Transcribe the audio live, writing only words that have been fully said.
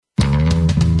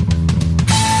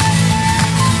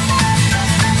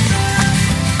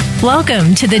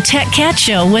Welcome to the Tech Cat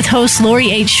Show with host Lori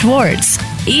H. Schwartz.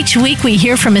 Each week we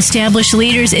hear from established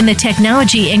leaders in the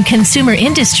technology and consumer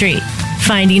industry.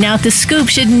 Finding out the scoop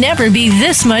should never be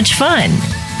this much fun.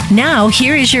 Now,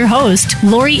 here is your host,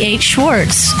 Lori H.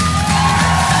 Schwartz.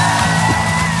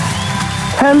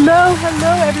 Hello,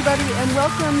 everybody, and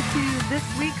welcome to this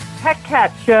week's Tech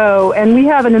Cat Show. And we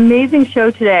have an amazing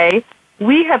show today.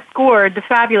 We have scored the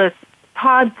fabulous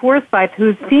Todd Forsythe,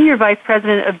 who's Senior Vice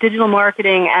President of Digital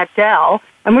Marketing at Dell.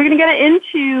 And we're going to get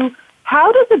into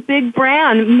how does a big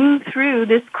brand move through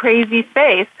this crazy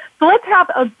space. So let's have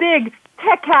a big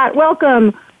Tech Cat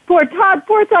welcome for Todd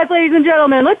Forsythe, ladies and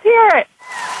gentlemen. Let's hear it.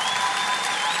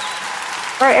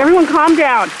 All right, everyone calm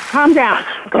down. Calm down.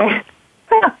 Okay.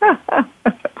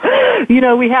 You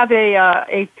know, we have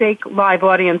a fake live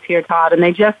audience here, Todd, and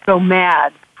they just go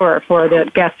mad for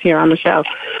the guests here on the show.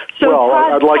 So, well,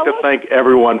 Todd, I'd like to thank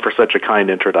everyone for such a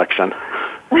kind introduction.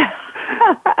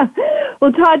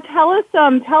 Well, Todd, tell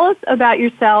us about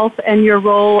yourself and your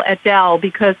role at Dell,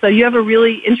 because you have a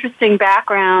really interesting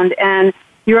background, and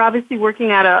you're obviously working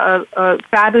at a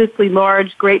fabulously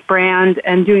large, great brand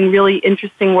and doing really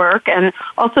interesting work. And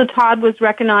also, Todd was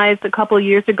recognized a couple of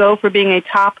years ago for being a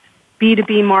top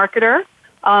BtoB marketer.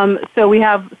 So we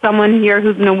have someone here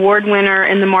who's an award winner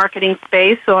in the marketing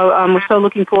space. So we're so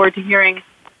looking forward to hearing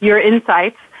your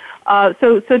insights.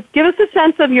 So give us a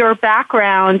sense of your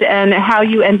background and how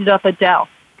you ended up at Dell.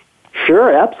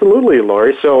 Sure, absolutely,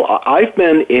 Lori. So I've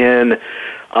been in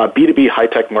B2B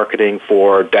high-tech marketing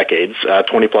for decades,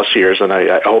 20-plus years, and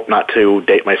I hope not to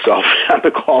date myself on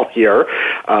the call here,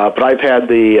 but I've had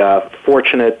the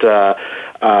fortunate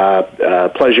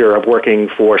pleasure of working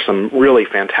for some really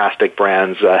fantastic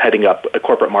brands, heading up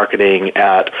corporate marketing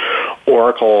at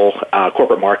Oracle,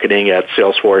 corporate marketing at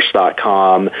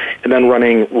Salesforce.com, and then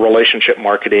running relationship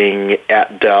marketing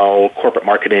at Dell, corporate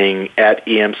marketing at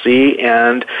EMC,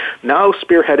 and now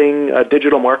spearheading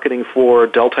digital marketing for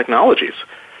Dell Technologies.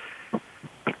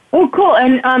 Oh, cool.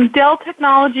 And Dell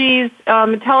Technologies,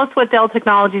 tell us what Dell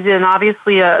Technologies is, and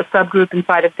obviously a subgroup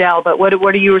inside of Dell, but what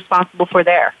are you responsible for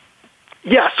there?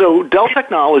 Yeah, so Dell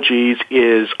Technologies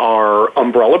is our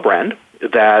umbrella brand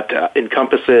that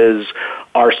encompasses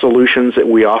our solutions that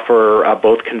we offer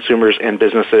both consumers and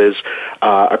businesses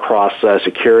across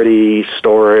security,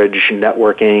 storage,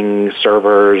 networking,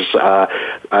 servers,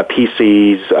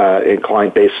 PCs, and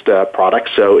client-based products.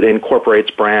 So it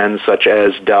incorporates brands such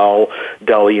as Dell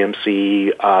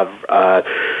EMC,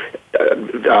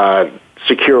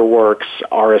 SecureWorks,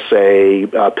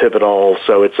 RSA, Pivotal.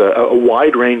 So it's a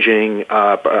wide-ranging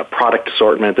product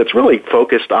assortment that's really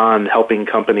focused on helping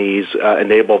companies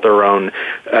enable their own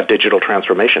digital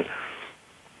transformation.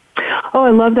 Oh,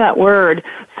 I love that word.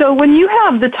 So when you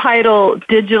have the title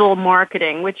digital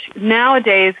marketing, which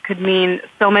nowadays could mean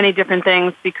so many different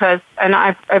things, because, and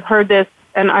I've heard this,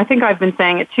 and I think I've been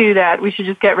saying it too, that we should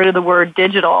just get rid of the word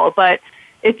digital. But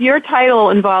if your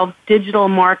title involves digital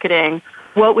marketing,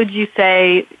 what would you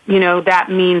say, that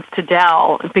means to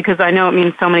Dell? Because I know it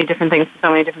means so many different things to so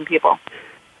many different people.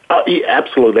 Yeah,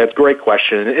 absolutely. That's a great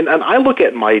question. And I look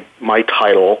at my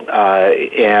title,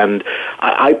 and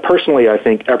I personally, I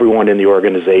think everyone in the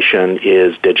organization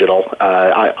is digital.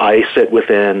 I sit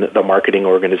within the marketing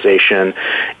organization,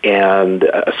 and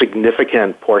a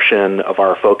significant portion of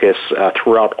our focus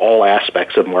throughout all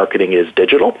aspects of marketing is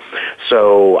digital.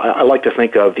 So I like to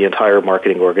think of the entire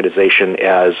marketing organization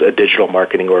as a digital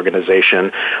marketing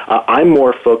organization. I'm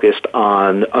more focused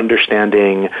on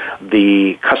understanding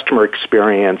the customer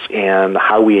experience and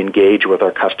how we engage with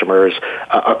our customers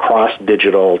across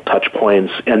digital touch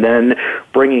points, and then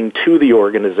bringing to the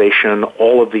organization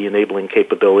all of the enabling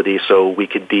capabilities so we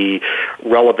could be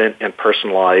relevant and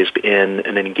personalized in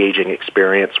an engaging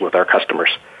experience with our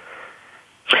customers.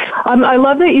 I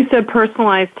love that you said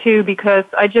personalized too, because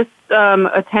I just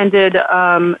attended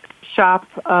Shop.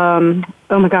 Oh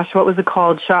my gosh, what was it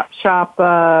called? Shop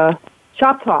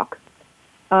Talk.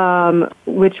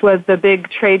 Which was the big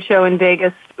trade show in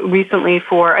Vegas recently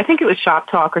for, I think it was Shop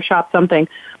Talk or Shop something.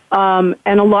 And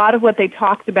a lot of what they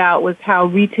talked about was how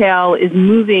retail is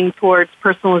moving towards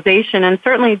personalization. And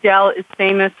certainly Dell is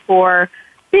famous for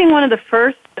being one of the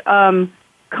first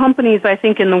companies, I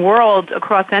think, in the world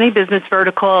across any business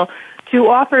vertical to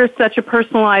offer such a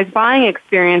personalized buying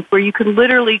experience where you could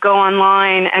literally go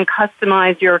online and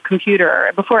customize your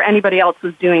computer before anybody else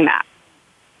was doing that.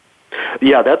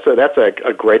 Yeah, that's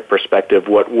a great perspective.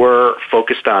 What we're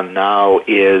focused on now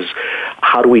is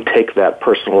how do we take that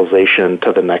personalization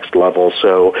to the next level?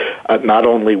 So not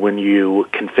only when you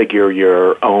configure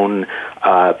your own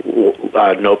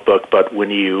notebook, but when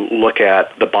you look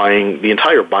at the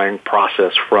entire buying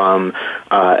process from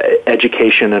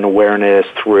education and awareness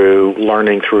through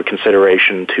learning through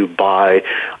consideration to buy,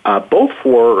 both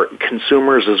for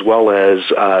consumers as well as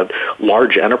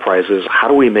large enterprises. How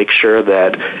do we make sure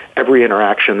that every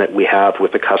interaction that we have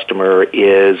with the customer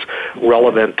is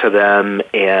relevant to them,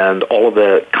 and all of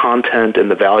the content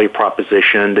and the value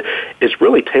proposition is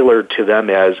really tailored to them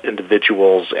as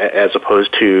individuals as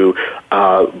opposed to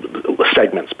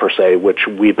segments per se, which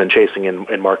we've been chasing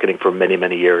in marketing for many,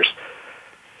 many years.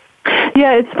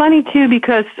 Yeah, it's funny too,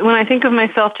 because when I think of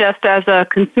myself just as a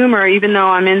consumer, even though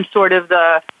I'm in sort of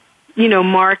the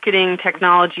marketing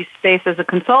technology space as a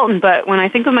consultant, but when I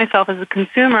think of myself as a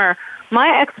consumer,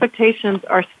 my expectations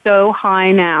are so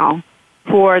high now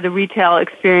for the retail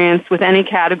experience with any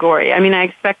category. I mean, I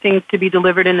expect things to be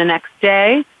delivered in the next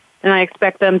day, and I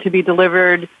expect them to be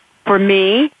delivered for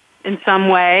me in some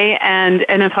way, and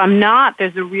if I'm not,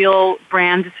 there's a real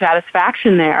brand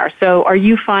dissatisfaction there. So are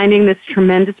you finding this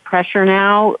tremendous pressure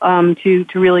now to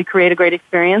really create a great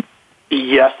experience?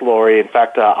 Yes, Lori. In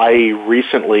fact, I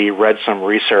recently read some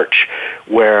research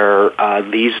where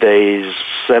these days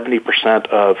 70%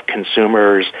 of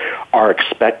consumers are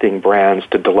expecting brands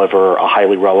to deliver a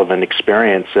highly relevant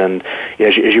experience. And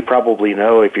as you probably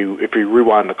know, if you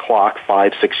rewind the clock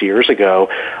 5-6 years ago,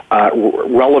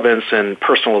 relevance and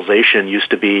personalization used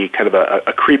to be kind of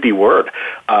a creepy word.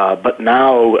 But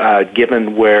now,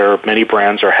 given where many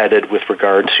brands are headed with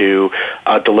regard to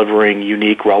delivering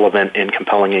unique, relevant, and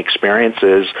compelling experiences,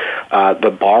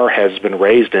 the bar has been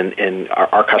raised, and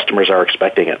our customers are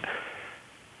expecting it.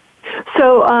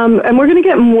 So, and we're going to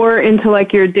get more into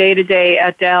like your day-to-day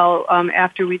at Dell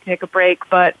after we take a break,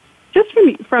 but just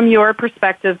from your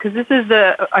perspective, because this is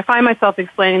I find myself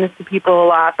explaining this to people a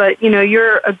lot, but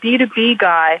you're a B2B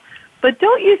guy, but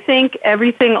don't you think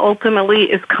everything ultimately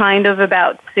is kind of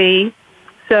about C?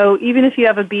 So even if you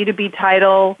have a B2B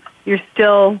title, you're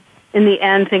still in the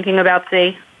end thinking about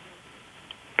C?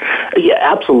 Yeah,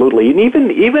 absolutely. And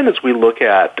even as we look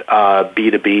at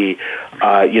B2B,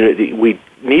 we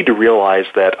need to realize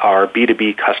that our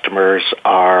B2B customers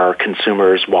are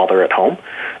consumers while they're at home.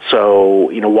 So,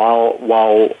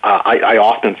 while I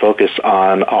often focus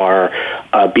on our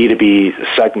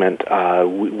B2B segment,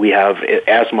 we have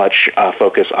as much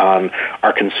focus on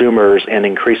our consumers, and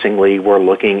increasingly we're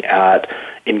looking at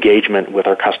engagement with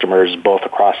our customers both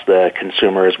across the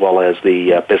consumer as well as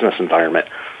the business environment.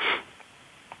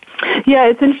 Yeah,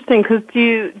 it's interesting because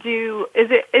is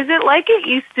it like it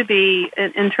used to be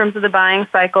in terms of the buying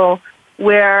cycle,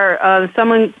 where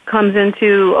someone comes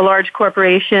into a large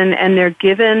corporation and they're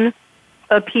given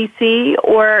a PC,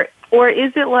 or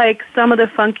is it like some of the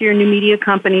funkier new media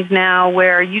companies now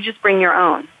where you just bring your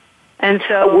own? And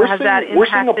so we're seeing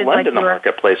a blend in the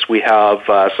marketplace. We have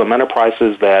some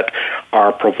enterprises that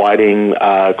are providing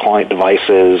client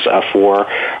devices for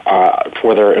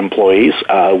their employees.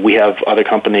 We have other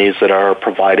companies that are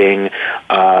providing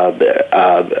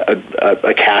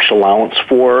a cash allowance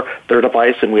for their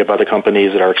device, and we have other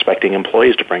companies that are expecting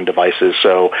employees to bring devices.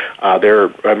 So there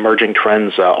are emerging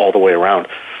trends all the way around.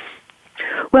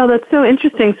 Well, that's so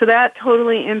interesting. So that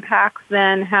totally impacts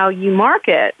then how you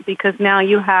market, because now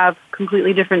you have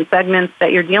completely different segments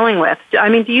that you're dealing with. I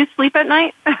mean, do you sleep at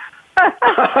night?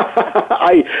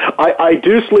 I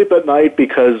do sleep at night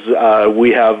because we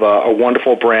have a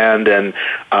wonderful brand and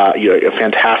a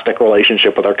fantastic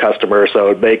relationship with our customers.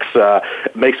 So it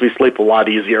makes me sleep a lot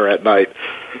easier at night.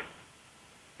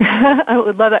 I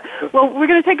would love that. Well, we're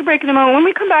going to take a break in a moment. When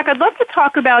we come back, I'd love to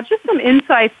talk about just some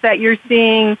insights that you're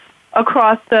seeing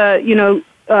across the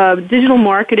digital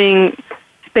marketing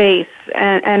space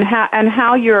and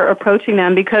how you're approaching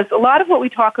them, because a lot of what we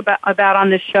talk about on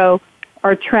this show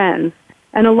are trends,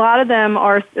 and a lot of them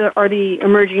are the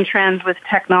emerging trends with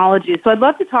technology. So I'd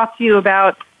love to talk to you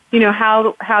about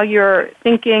how you're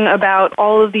thinking about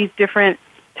all of these different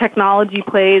technology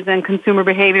plays and consumer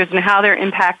behaviors and how they're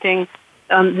impacting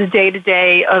the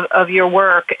day-to-day of your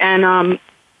work. And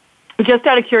just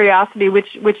out of curiosity,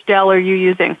 which Dell are you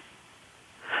using?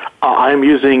 I'm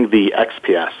using the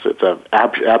XPS. It's an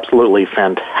absolutely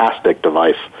fantastic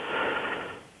device.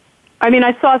 I mean,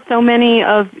 I saw so many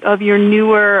of your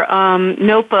newer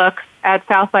notebooks at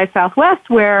South by Southwest.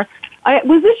 Was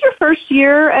this your first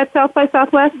year at South by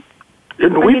Southwest?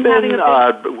 We've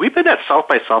been at South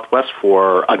by Southwest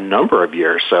for a number of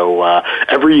years. So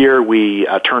every year we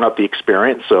turn up the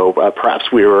experience. So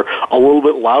perhaps we were a little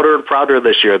bit louder and prouder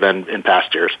this year than in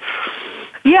past years.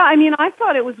 Yeah, I mean, I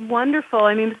thought it was wonderful.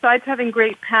 I mean, besides having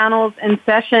great panels and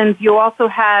sessions, you also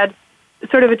had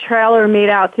sort of a trailer made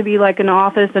out to be like an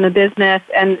office and a business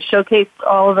and showcased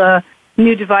all the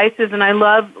new devices. And I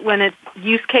love when it's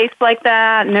use case like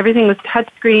that, and everything was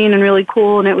touchscreen and really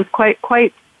cool, and it was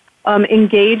quite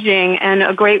engaging and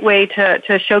a great way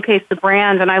to showcase the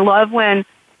brand. And I love when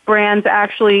brands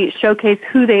actually showcase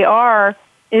who they are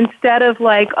instead of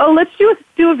like, oh, let's do a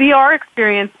VR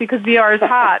experience because VR is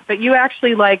hot. But you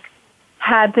actually like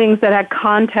had things that had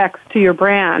context to your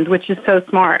brand, which is so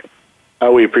smart.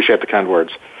 Oh, we appreciate the kind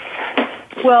words.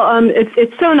 Well,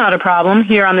 it's so not a problem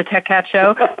here on the Tech Cat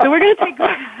Show. So we're going to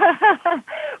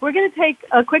take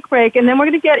a quick break, and then we're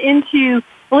going to get into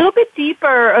a little bit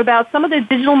deeper about some of the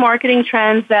digital marketing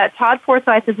trends that Todd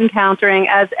Forsythe is encountering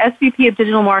as SVP of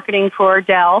Digital Marketing for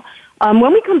Dell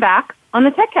when we come back on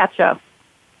the Tech Cat Show.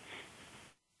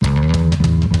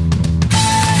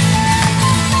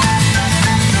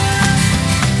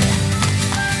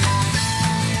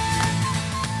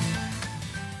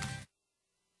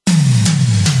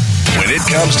 When it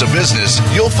comes to business,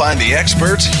 you'll find the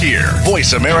experts here.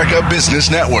 Voice America Business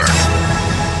Network.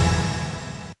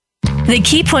 The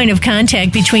key point of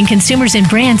contact between consumers and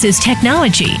brands is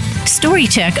technology.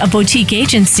 StoryTech, a boutique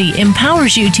agency,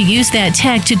 empowers you to use that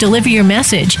tech to deliver your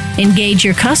message, engage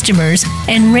your customers,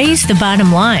 and raise the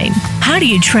bottom line. How do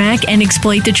you track and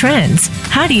exploit the trends?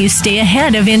 How do you stay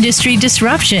ahead of industry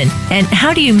disruption? And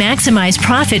how do you maximize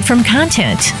profit from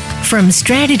content? From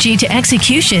strategy to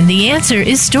execution, the answer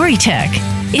is StoryTech.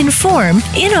 Inform,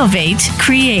 innovate,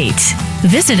 create.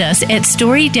 Visit us at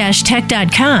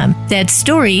story-tech.com. That's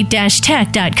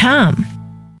story-tech.com.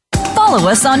 Follow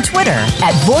us on Twitter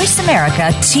at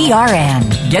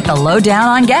VoiceAmericaTRN. Get the lowdown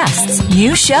on guests,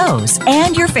 new shows,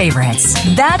 and your favorites.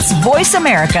 That's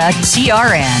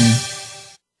VoiceAmericaTRN.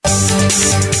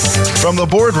 From the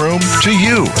boardroom to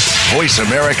you, Voice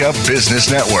America Business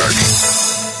Network.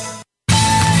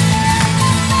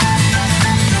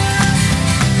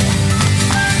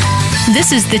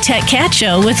 This is the Tech Cat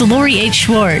Show with Lori H.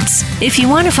 Schwartz. If you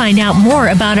want to find out more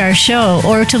about our show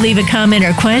or to leave a comment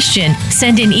or question,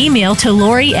 send an email to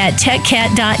Lori at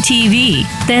techcat.tv.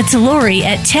 That's Lori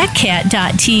at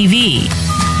techcat.tv.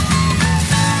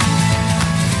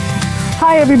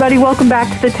 Hi, everybody. Welcome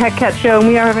back to the Tech Cat Show. And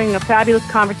we are having a fabulous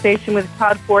conversation with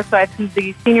Todd Forsythe, who's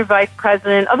the Senior Vice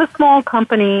President of a small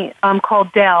company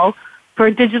called Dell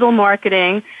for digital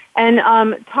marketing. And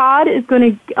Todd is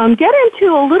going to get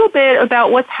into a little bit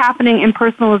about what's happening in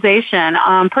personalization.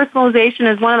 Personalization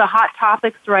is one of the hot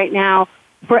topics right now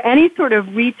for any sort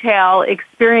of retail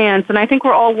experience. And I think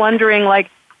we're all wondering, like,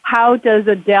 how does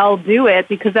a Dell do it?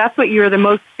 Because that's what you're the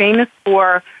most famous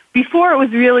for. Before, it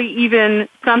was really even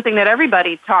something that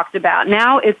everybody talked about.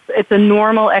 Now it's a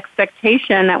normal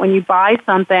expectation that when you buy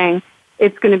something,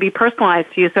 it's going to be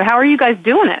personalized to you. So how are you guys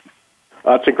doing it?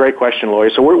 That's a great question,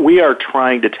 Lori. So we are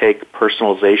trying to take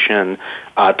personalization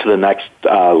to the next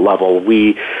level.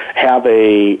 We have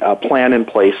a plan in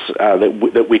place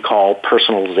that we call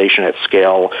personalization at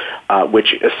scale,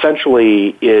 which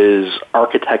essentially is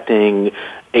architecting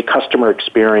a customer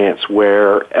experience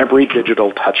where every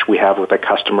digital touch we have with a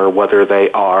customer, whether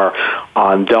they are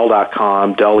on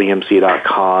Dell.com,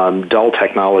 DellEMC.com,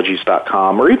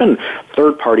 DellTechnologies.com, or even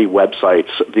third-party websites,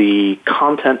 the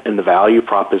content and the value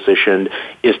proposition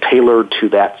is tailored to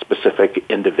that specific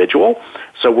individual.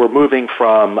 So we're moving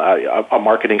from a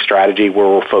marketing strategy where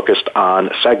we're focused on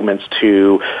segments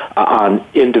to on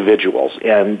individuals.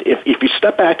 And if you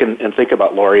step back and think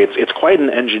about, Lori, it's quite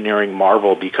an engineering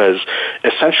marvel because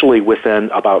essentially within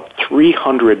about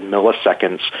 300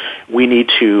 milliseconds, we need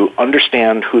to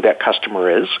understand who that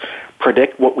customer is,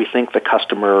 predict what we think the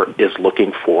customer is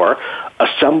looking for,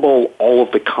 assemble all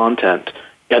of the content,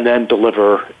 and then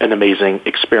deliver an amazing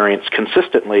experience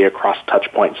consistently across touch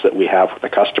points that we have with the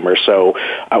customer. So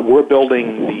we're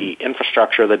building the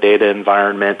infrastructure, the data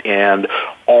environment, and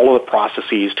all of the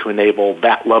processes to enable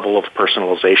that level of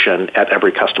personalization at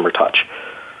every customer touch.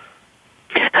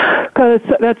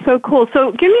 That's so cool.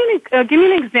 So give me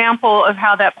an example of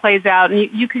how that plays out,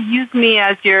 and you could use me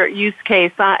as your use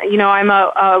case. I'm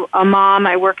a mom.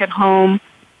 I work at home.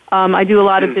 I do a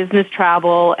lot of business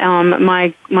travel.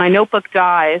 My notebook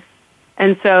dies,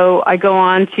 and so I go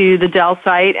on to the Dell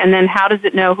site, and then how does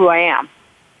it know who I am?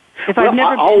 If I've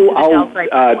never been to the Dell site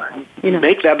before,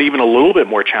 make that even a little bit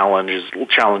more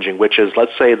challenging, which is,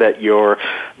 let's say that you're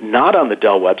not on the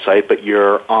Dell website, but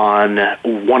you're on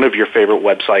one of your favorite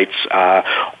websites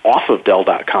off of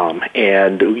Dell.com,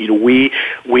 and we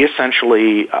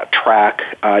essentially track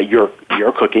your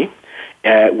cookie.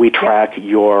 We track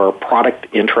your product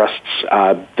interests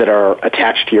that are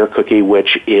attached to your cookie,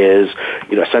 which is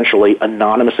essentially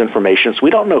anonymous information. So we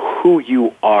don't know who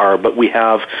you are, but we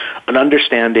have an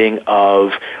understanding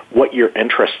of what your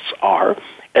interests are.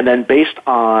 And then based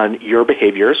on your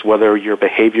behaviors, whether your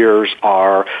behaviors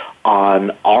are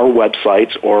on our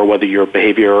websites or whether your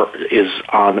behavior is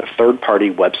on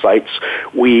third-party websites,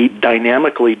 we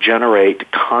dynamically generate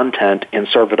content and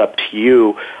serve it up to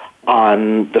you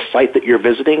on the site that you're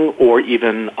visiting or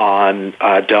even on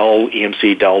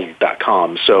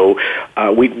Dell.com. So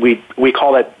we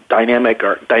call that dynamic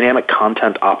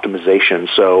content optimization.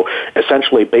 So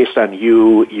essentially, based on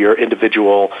your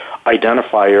individual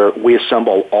identifier, we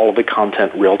assemble all of the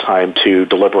content real time to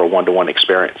deliver a one-to-one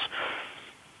experience.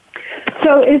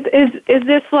 So is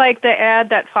this like the ad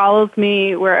that follows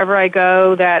me wherever I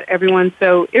go that everyone's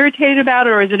so irritated about,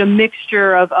 or is it a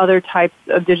mixture of other types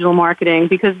of digital marketing?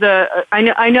 Because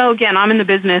I know again, I'm in the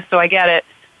business, so I get it.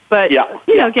 But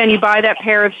again, you buy that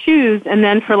pair of shoes, and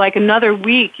then for like another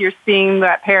week, you're seeing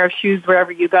that pair of shoes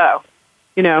wherever you go.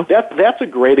 That's a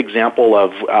great example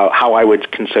of how I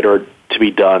would consider it to be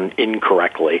done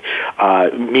incorrectly,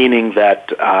 meaning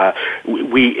that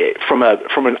we, from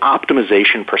an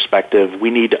optimization perspective, we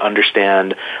need to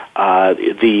understand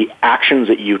the actions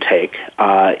that you take,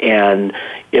 and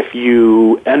if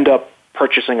you end up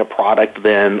purchasing a product,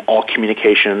 then all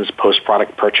communications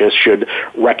post-product purchase should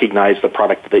recognize the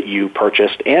product that you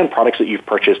purchased and products that you've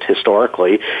purchased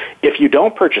historically. If you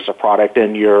don't purchase a product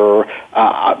and you're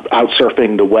out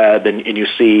surfing the web and you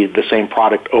see the same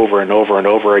product over and over and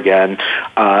over again,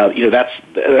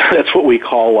 that's what we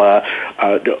call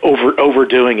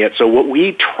overdoing it. So what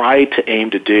we try to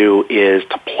aim to do is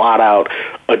to plot out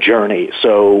a journey.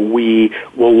 So we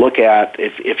will look at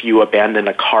if you abandon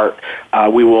a cart,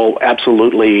 we will absolutely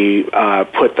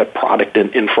put the product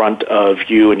in front of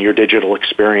you and your digital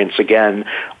experience again.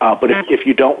 But if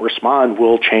you don't respond,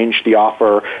 we'll change the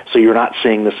offer so you're not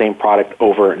seeing the same product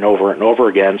over and over and over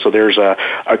again. So there's a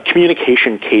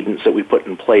communication cadence that we put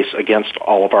in place against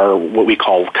all of our what we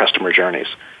call customer journeys.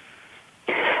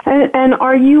 And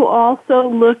are you also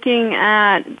looking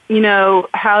at,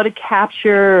 how to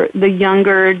capture the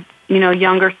younger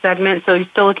segment? So you're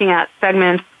still looking at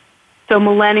segments, so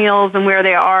millennials and where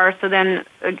they are. So then,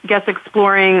 I guess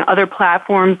exploring other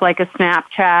platforms like a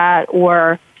Snapchat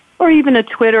or even a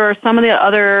Twitter or some of the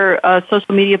other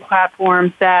social media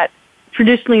platforms that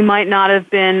traditionally might not have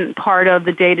been part of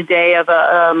the day-to-day of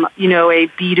a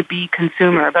B2B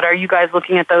consumer. But are you guys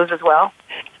looking at those as well?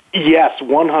 Yes,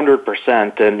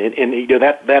 100%, and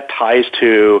that ties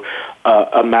to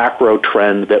a macro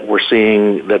trend that we're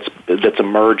seeing that's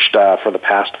emerged for the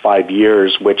past 5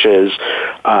 years, which is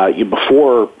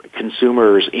before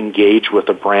consumers engage with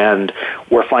a brand,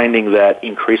 we're finding that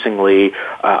increasingly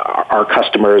our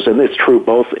customers, and it's true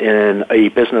both in a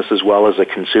business as well as a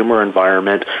consumer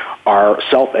environment, are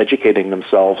self-educating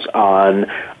themselves on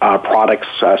products,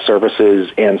 services,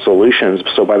 and solutions.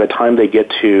 So by the time they get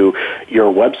to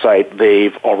your website,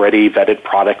 they've already vetted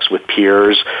products with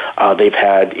peers. They've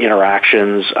had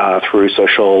interactions through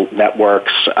social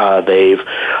networks. They've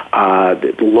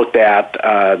looked at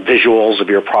visuals of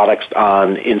your products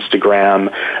on Instagram.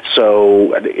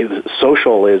 So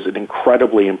social is an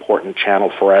incredibly important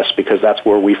channel for us because that's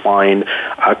where we find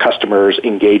customers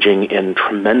engaging in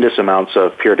tremendous amounts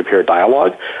of peer-to-peer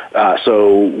dialogue.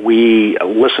 So we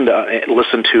listen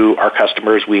to our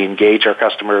customers. We engage our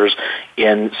customers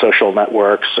in social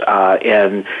networks,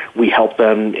 and we help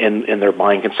them in their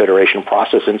buying consideration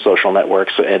process in social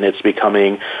networks, and it's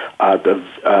becoming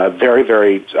a very,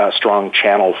 very strong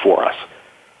channel for us.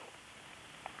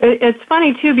 It's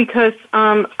funny, too, because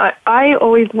I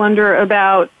always wonder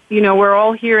about, we're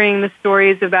all hearing the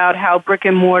stories about how brick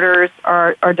and mortars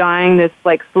are dying this,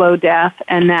 slow death,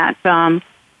 and that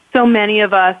so many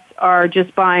of us are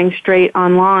just buying straight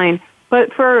online.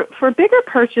 But for bigger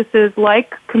purchases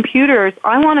like computers,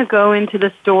 I want to go into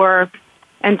the store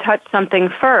and touch something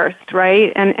first,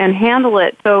 right, and handle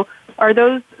it. So are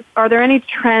there any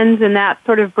trends in that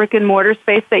sort of brick and mortar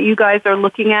space that you guys are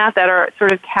looking at that are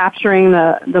sort of capturing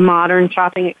the modern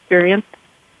shopping experience?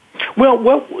 Well,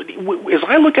 as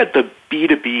I look at the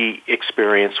B2B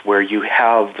experience where you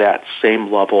have that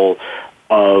same level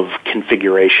of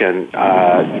configuration,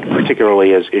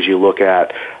 particularly as you look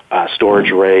at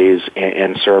storage arrays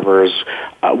and servers,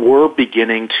 we're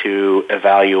beginning to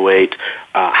evaluate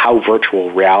how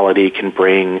virtual reality can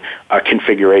bring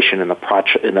configuration in the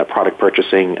product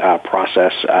purchasing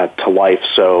process to life.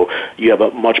 So you have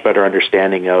a much better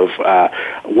understanding of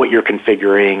what you're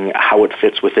configuring, how it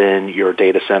fits within your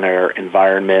data center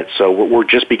environment. So we're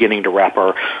just beginning to wrap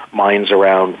our minds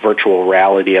around virtual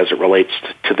reality as it relates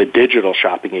to the digital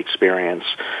shopping experience.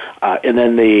 And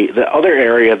then the other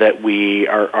area that we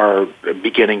are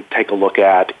beginning to take a look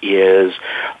at is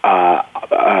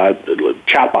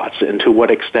chatbots, and to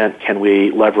what extent can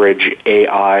we leverage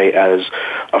AI as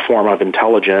a form of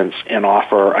intelligence and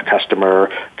offer a customer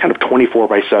kind of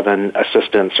 24/7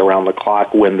 assistance around the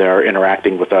clock when they're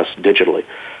interacting with us digitally.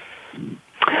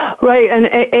 Right, and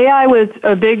AI was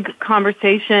a big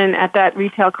conversation at that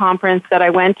retail conference that I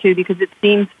went to because it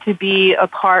seems to be a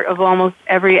part of almost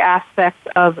every aspect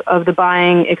of the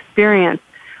buying experience.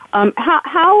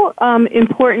 How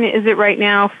important is it right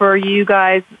now for you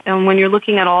guys, and when you're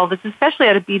looking at all of this, especially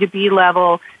at a B2B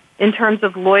level, in terms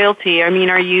of loyalty? I mean,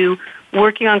 are you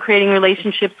working on creating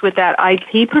relationships with that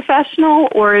IT professional,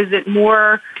 or is it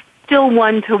more still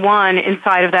one-to-one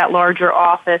inside of that larger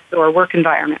office or work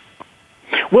environment?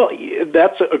 Well,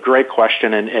 that's a great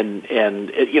question, and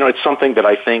it's something that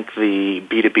I think the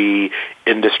B2B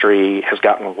industry has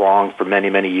gotten wrong for many,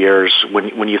 many years.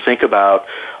 When you think about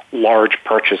large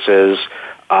purchases,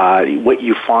 what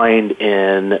you find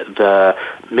in the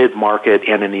mid-market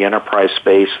and in the enterprise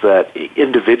space that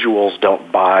individuals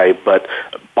don't buy, but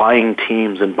buying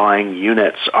teams and buying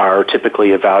units are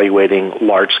typically evaluating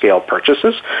large-scale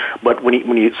purchases. But when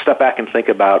you step back and think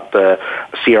about the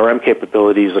CRM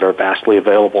capabilities that are vastly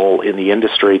available in the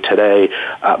industry today,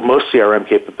 most CRM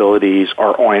capabilities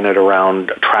are oriented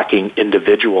around tracking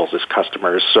individuals as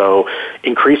customers. So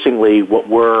increasingly what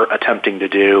we're attempting to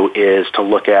do is to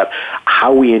look at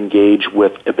how we engage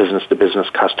with a business-to-business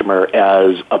customer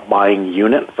as a buying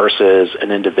unit versus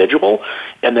an individual,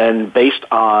 and then based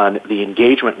on the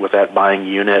engagement with that buying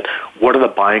unit, what are the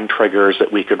buying triggers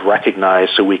that we could recognize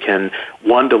so we can,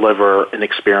 one, deliver an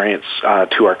experience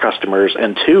to our customers,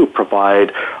 and two,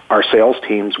 provide our sales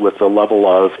teams with the level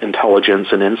of intelligence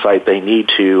and insight they need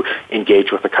to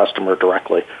engage with the customer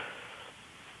directly.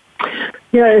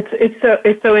 Yeah,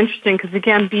 it's so interesting because,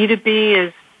 again, B2B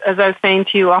is, as I was saying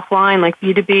to you offline, like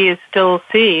B2B is still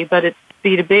C, but it's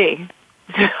B2B.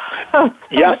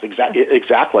 Yes,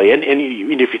 exactly. And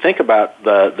if you think about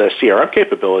the CRM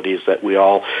capabilities that we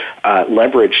all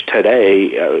leverage today,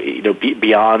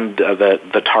 beyond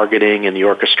the targeting and the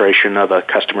orchestration of a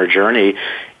customer journey,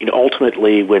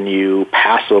 ultimately when you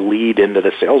pass a lead into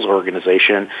the sales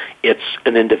organization, it's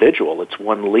an individual. It's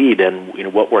one lead,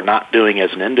 and what we're not doing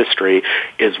as an industry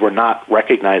is we're not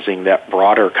recognizing that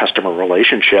broader customer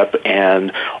relationship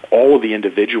and all of the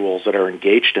individuals that are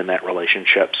engaged in that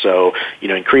relationship. So,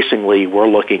 increasingly we're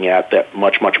looking at that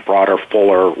much broader,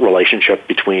 fuller relationship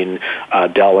between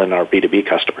Dell and our B2B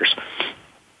customers.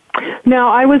 Now,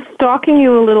 I was stalking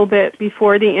you a little bit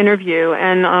before the interview,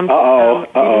 and and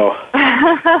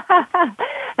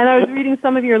I was reading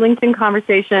some of your LinkedIn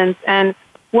conversations, and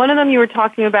one of them you were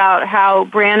talking about how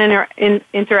brand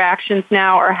interactions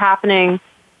now are happening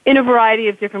in a variety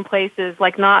of different places,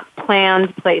 like not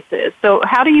planned places. So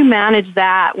how do you manage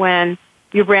that when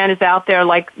your brand is out there,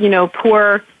 like,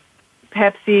 poor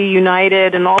Pepsi,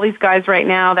 United, and all these guys right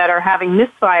now that are having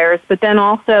misfires, but then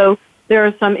also there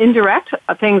are some indirect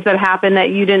things that happen that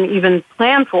you didn't even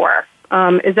plan for.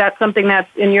 Is that something that's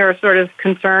in your sort of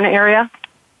concern area?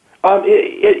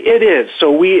 It is.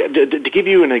 So to give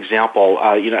you an example,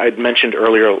 I'd mentioned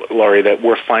earlier, Laurie, that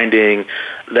we're finding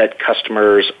that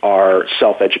customers are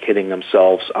self-educating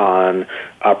themselves on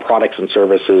products and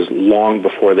services long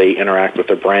before they interact with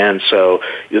their brand. So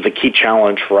the key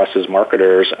challenge for us as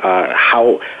marketers,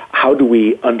 how do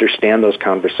we understand those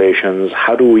conversations?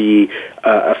 How do we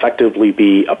effectively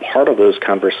be a part of those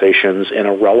conversations in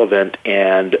a relevant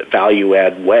and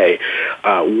value-add way?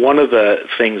 One of the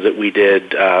things that we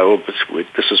did,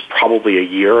 this is probably a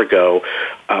year ago,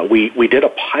 we did a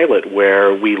pilot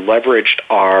where we leveraged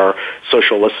our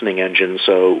social listening engine.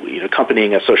 So,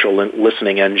 accompanying a social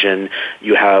listening engine,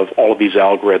 you have all of these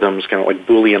algorithms, kind of like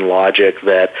Boolean logic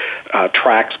that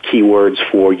tracks keywords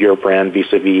for your brand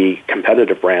vis-a-vis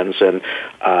competitive brands. And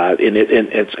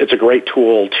it's a great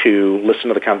tool to listen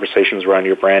to the conversations around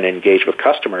your brand and engage with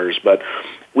customers. But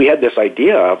we had this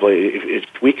idea of if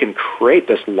we can create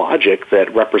this logic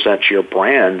that represents your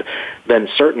brand, then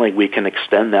certainly we can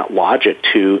extend that logic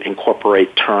to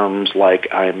incorporate terms like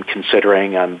I'm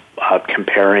considering, I'm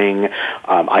comparing,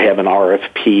 I have an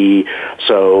RFP.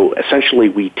 So essentially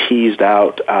we teased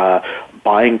out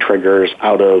buying triggers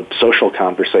out of social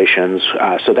conversations.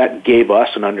 So that gave us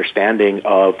an understanding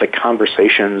of the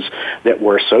conversations that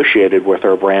were associated with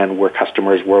our brand where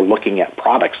customers were looking at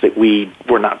products that we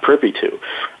were not privy to.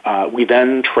 We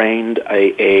then trained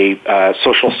a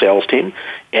social sales team,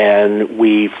 and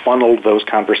we funneled those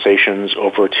conversations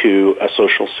over to a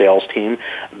social sales team.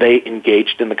 They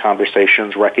engaged in the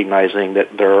conversations, recognizing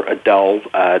that they're a Dell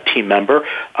team member,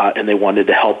 and they wanted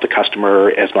to help the customer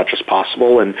as much as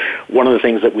possible. And one of the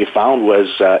things that we found was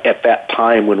at that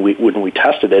time when we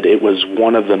tested it, it was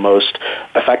one of the most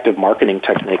effective marketing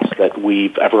techniques that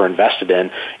we've ever invested in.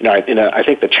 I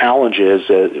think the challenge is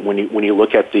when you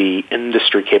look at the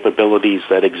industry capabilities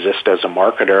that exist as a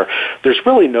marketer, there's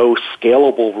really no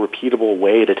scalable, repeatable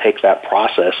way to take that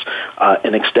process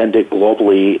and extend it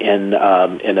globally in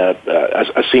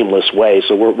a seamless way.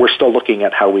 So we're still looking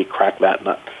at how we crack that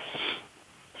nut.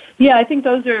 Yeah, I think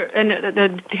those are, and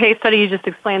the case study you just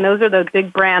explained, those are the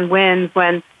big brand wins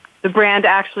when the brand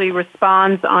actually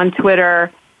responds on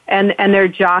Twitter and they're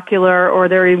jocular or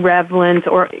they're irreverent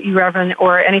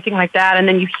or anything like that, and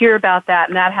then you hear about that,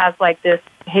 and that has like this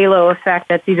halo effect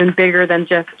that's even bigger than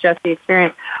just the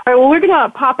experience. All right, well, we're going to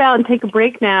pop out and take a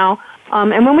break now,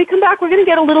 and when we come back, we're going to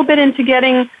get a little bit into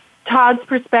getting Todd's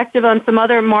perspective on some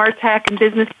other MarTech and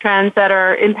business trends that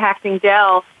are impacting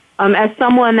Dell. As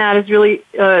someone that is really,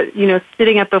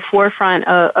 sitting at the forefront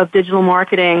of digital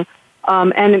marketing,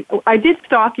 and I did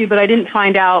stalk you, but I didn't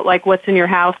find out like what's in your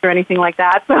house or anything like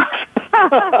that. So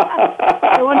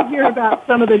I want to hear about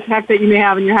some of the tech that you may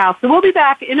have in your house. So we'll be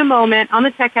back in a moment on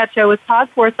the Tech Cat Show with Todd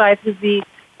Forsythe, who's the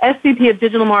SVP of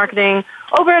Digital Marketing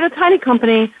over at a tiny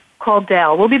company called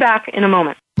Dell. We'll be back in a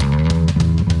moment.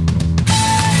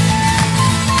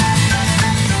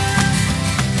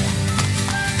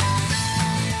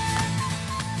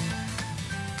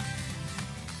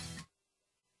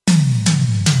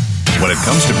 When it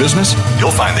comes to business, you'll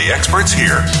find the experts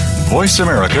here. Voice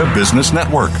America Business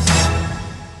Network.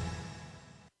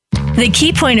 The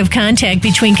key point of contact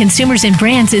between consumers and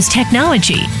brands is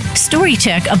technology.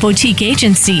 StoryTech, a boutique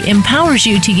agency, empowers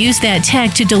you to use that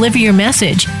tech to deliver your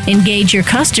message, engage your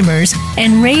customers,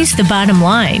 and raise the bottom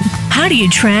line. How do you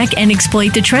track and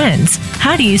exploit the trends?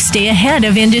 How do you stay ahead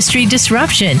of industry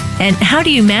disruption? And how do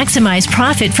you maximize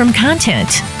profit from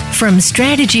content? From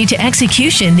strategy to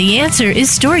execution, the answer is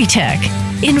StoryTech.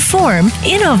 Inform,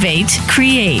 innovate,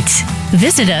 create.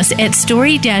 Visit us at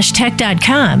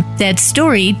story-tech.com. That's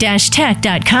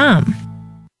story-tech.com.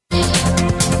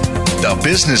 The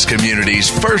business community's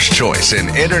first choice in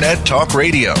Internet Talk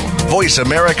Radio. Voice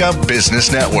America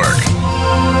Business Network.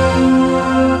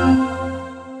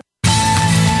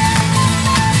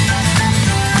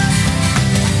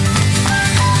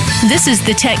 This is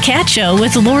the Tech Cat Show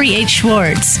with Lori H.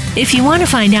 Schwartz. If you want to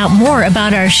find out more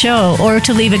about our show or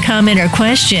to leave a comment or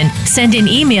question, send an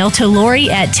email to Lori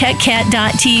at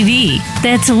techcat.tv.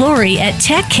 That's Lori at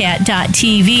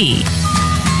techcat.tv.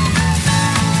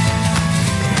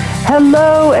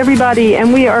 Hello, everybody,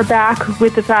 and we are back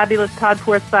with the fabulous Todd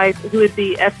Forsythe, who is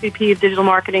the SVP of Digital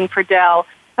Marketing for Dell.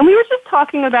 And we were just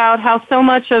talking about how so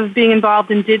much of being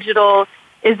involved in digital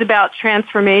is about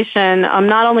transformation,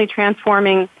 not only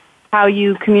transforming how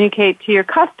you communicate to your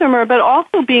customer, but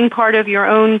also being part of your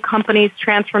own company's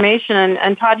transformation.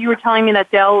 And Todd, you were telling me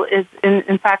that Dell is,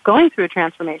 in fact, going through a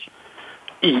transformation.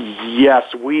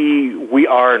 Yes, we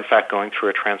are in fact going through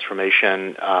a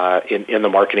transformation in the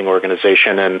marketing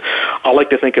organization, and I like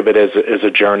to think of it as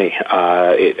a journey.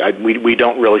 We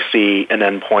don't really see an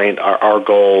end point. Our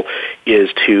goal is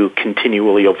to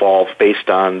continually evolve based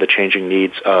on the changing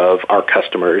needs of our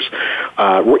customers.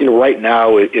 Right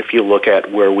now, if you look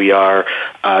at where we are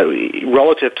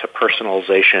relative to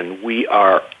personalization, we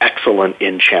are excellent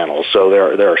in channels. So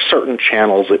there are certain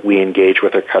channels that we engage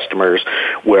with our customers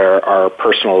where our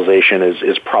personalization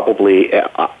is probably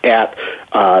at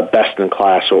best in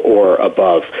class or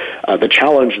above. The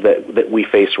challenge that we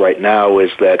face right now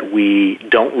is that we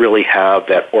don't really have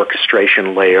that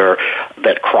orchestration layer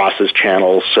that crosses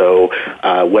channels. So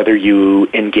whether you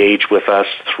engage with us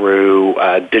through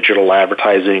digital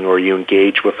advertising or you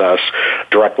engage with us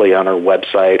directly on our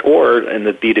website, or in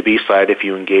the B2B side, if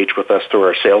you engage with us through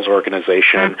our sales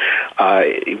organization,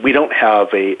 we don't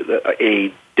have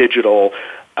a digital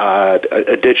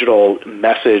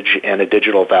message and a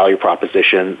digital value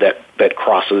proposition that that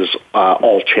crosses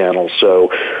all channels.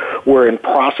 So we're in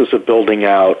process of building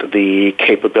out the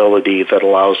capability that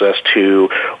allows us to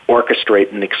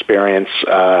orchestrate an experience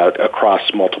across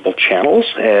multiple channels,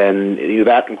 and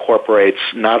that incorporates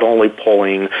not only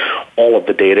pulling all of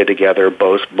the data together,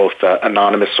 both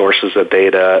anonymous sources of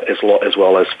data as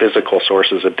well as physical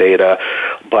sources of data,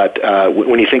 but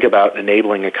when you think about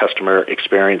enabling a customer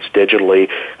experience digitally,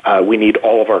 we need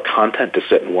all of our content to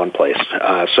sit in one place.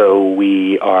 So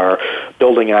we are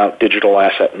building out digital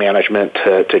asset management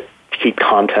to keep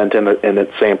content in the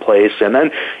same place. And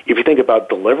then if you think about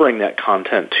delivering that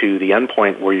content to the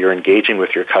endpoint where you're engaging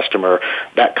with your customer,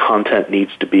 that content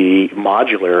needs to be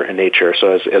modular in nature.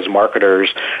 So as marketers,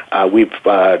 we've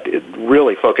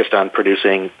really focused on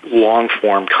producing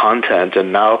long-form content,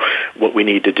 and now what we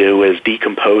need to do is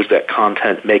decompose that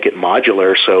content, make it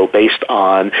modular, so based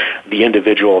on the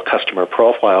individual customer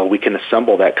profile, we can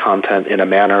assemble that content in a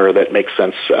manner that makes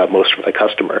sense most for the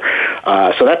customer.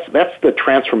 So that's the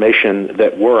transformation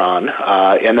that we're on.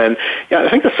 And then, I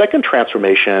think the second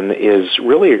transformation is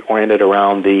really oriented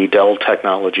around the Dell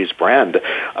Technologies brand,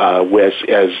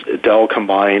 as Dell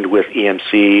combined with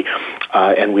EMC,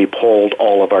 and we pulled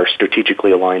all of our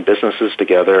strategically aligned businesses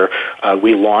together.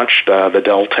 We launched the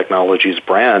Dell Technologies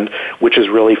brand, which is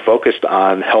really focused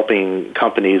on helping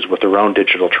companies with their own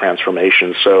digital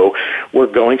transformation. So we're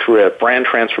going through a brand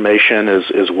transformation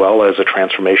as well as a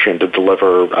transformation to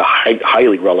deliver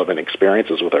highly relevant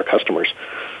experiences with our customers.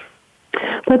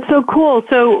 That's so cool.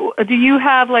 So do you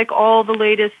have like all the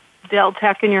latest Dell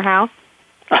tech in your house?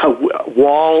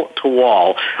 Wall to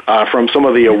wall, from some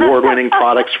of the award-winning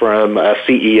products from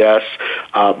CES,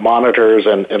 monitors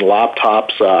and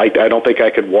laptops. I don't think I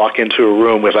could walk into a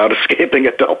room without escaping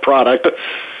a Dell product.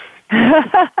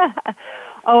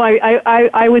 Oh,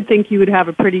 I would think you would have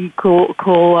a pretty cool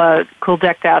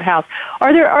decked out house.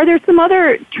 Are there some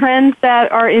other trends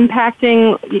that are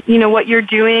impacting, what you're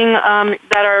doing,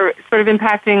 that are sort of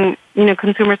impacting,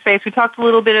 consumer space? We talked a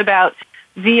little bit about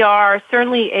VR.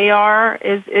 Certainly AR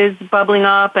is bubbling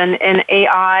up, and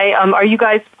AI. Are you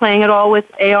guys playing at all with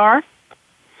AR?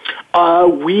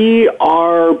 We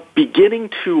are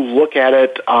beginning to look at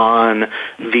it on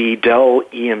the Dell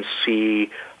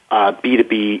EMC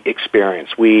B2B experience.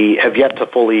 We have yet to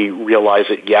fully realize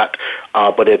it yet,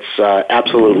 but it's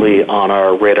absolutely on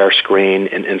our radar screen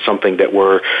and something that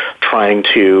we're trying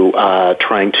to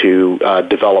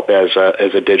develop as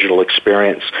a digital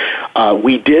experience.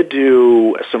 We did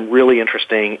do some really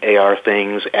interesting AR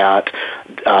things at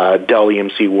Dell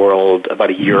EMC World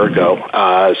about a year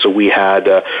ago. So we had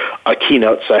a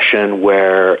keynote session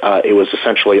where it was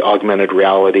essentially augmented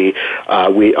reality.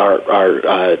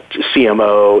 Our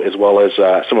CMO as well as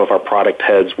some of our product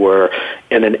heads were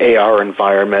in an AR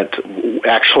environment,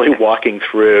 actually walking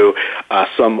through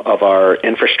some of our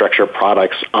infrastructure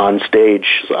products on stage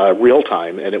real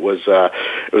time, and it was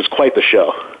quite the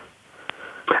show.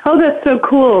 Oh, that's so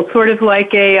cool! Sort of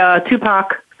like a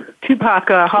Tupac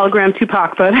hologram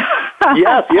Tupac, but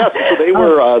yes.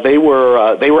 So they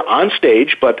were on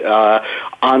stage, but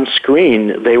on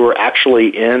screen they were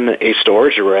actually in a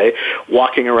storage array,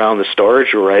 walking around the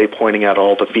storage array, pointing out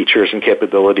all the features and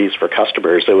capabilities for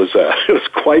customers. It was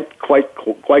quite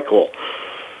cool.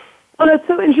 Oh, that's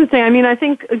so interesting. I mean, I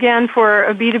think again for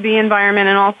a B2B environment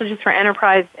and also just for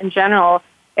enterprise in general,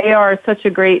 AR is such a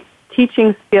great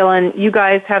teaching skill, and you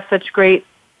guys have such great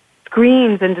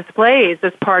screens and displays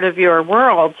as part of your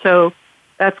world, so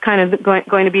that's kind of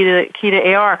going to be the key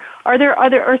to AR. Are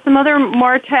there some other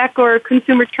MarTech or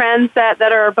consumer trends that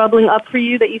are bubbling up for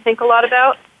you that you think a lot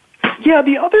about? Yeah,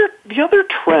 the other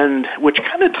trend, which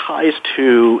kind of ties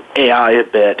to AI a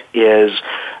bit, is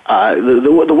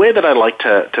the way that I like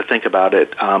to think about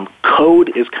it.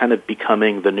 Code is kind of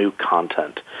becoming the new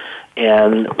content.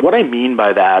 And what I mean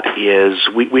by that is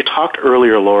we talked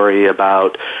earlier, Lori,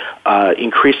 about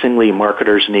increasingly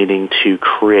marketers needing to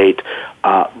create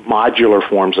modular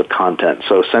forms of content.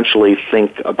 So essentially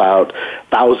think about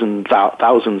thousands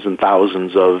and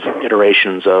thousands of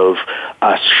iterations of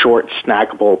short,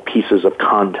 snackable pieces of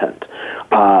content.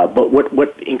 But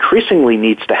what increasingly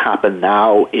needs to happen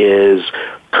now is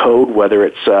code, whether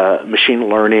it's machine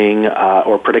learning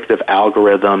or predictive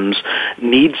algorithms,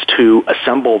 needs to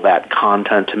assemble that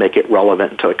content to make it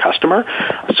relevant to the customer.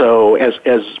 So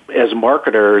as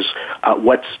marketers,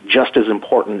 what's just as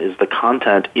important as the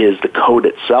content is the code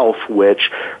itself, which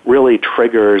really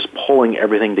triggers pulling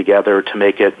everything together to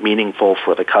make it meaningful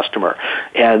for the customer.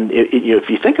 And if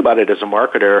you think about it as a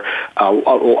marketer, a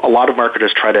lot of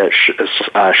marketers try to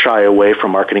shy away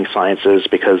from marketing sciences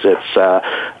because it's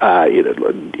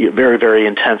very, very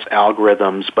intense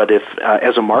algorithms. But if,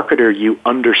 as a marketer, you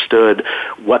understood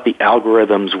what the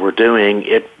algorithms were doing,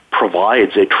 it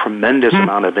provides a tremendous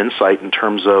amount of insight in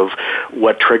terms of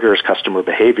what triggers customer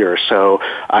behavior. So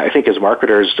I think as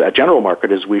marketers, general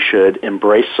marketers, we should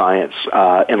embrace science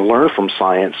and learn from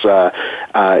science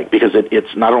because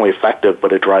it's not only effective,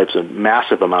 but it drives a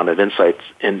massive amount of insights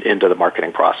into the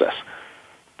marketing process.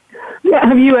 Yeah,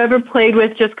 have you ever played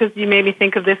with, just because you made me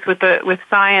think of this with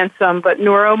science, but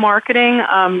neuromarketing?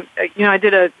 I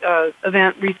did a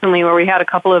event recently where we had a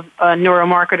couple of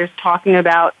neuromarketers talking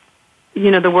about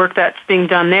the work that's being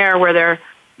done there, where they're,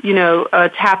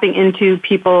 tapping into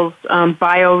people's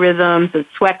biorhythms and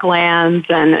sweat glands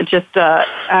and just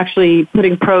actually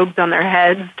putting probes on their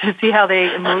heads to see how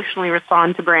they emotionally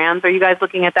respond to brands. Are you guys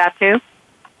looking at that too?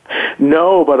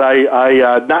 No, but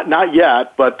I not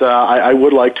yet. But I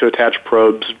would like to attach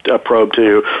a probe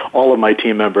to all of my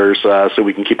team members so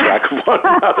we can keep track of one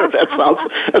another. That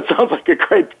sounds like a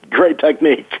great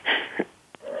technique.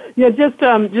 Yeah, just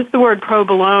the word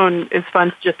probe alone is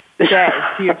fun to just say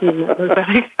to your team members.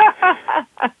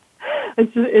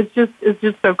 It's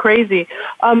just so crazy.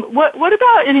 What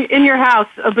about in your house?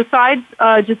 Besides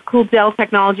just cool Dell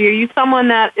technology, are you someone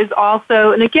that is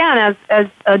also, and again, as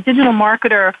a digital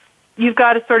marketer, you've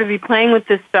got to sort of be playing with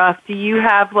this stuff. Do you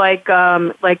have like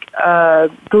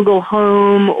Google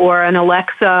Home or an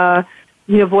Alexa?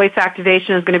 Voice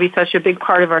activation is going to be such a big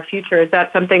part of our future. Is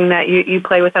that something that you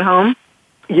play with at home?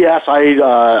 Yes,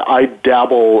 I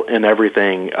dabble in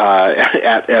everything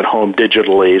at home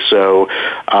digitally. So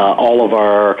all of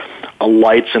our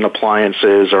lights and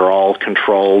appliances are all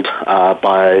controlled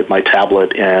by my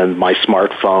tablet and my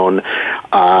smartphone.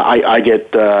 I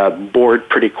get bored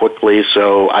pretty quickly,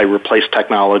 so I replace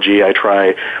technology. I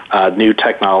try new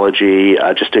technology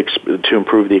just to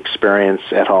improve the experience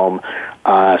at home.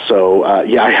 I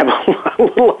have a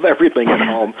little of everything at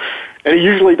home. And it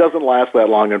usually doesn't last that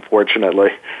long,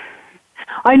 unfortunately.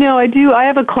 I know, I do. I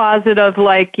have a closet of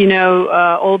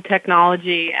old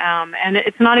technology, and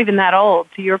it's not even that old,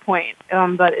 to your point.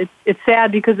 But it's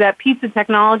sad because that piece of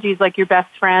technology is like your best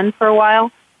friend for a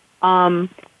while, and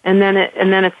then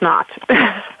it's not.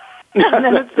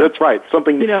 That's right.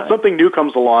 Something new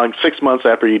comes along 6 months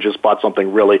after you just bought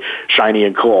something really shiny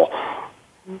and cool.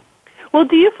 Well,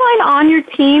 do you find on your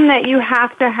team that you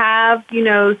have to have,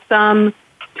 some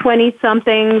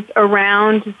 20-somethings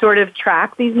around to sort of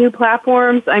track these new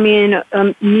platforms? I mean,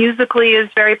 Musical.ly is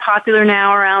very popular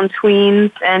now around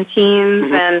tweens and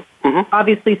teens, and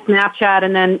obviously Snapchat,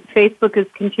 and then Facebook is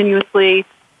continuously,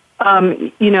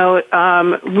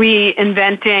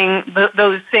 reinventing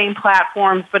those same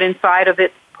platforms, but inside of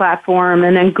its platform.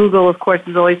 And then Google, of course,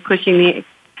 is always pushing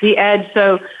the edge.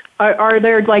 So are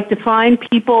there defined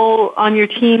people on your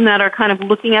team that are kind of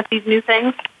looking at these new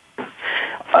things?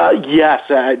 Yes.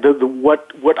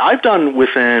 What I've done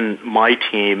within my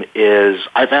team is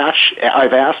I've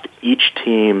asked each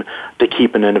team to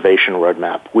keep an innovation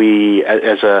roadmap. We,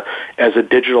 as a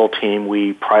digital team,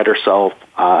 we pride ourselves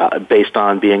based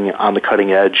on being on the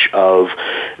cutting edge of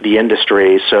the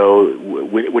industry. So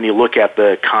when you look at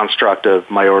the construct of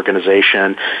my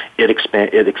organization, it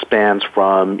expands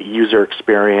from user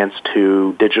experience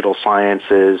to digital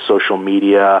sciences, social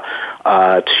media,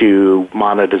 to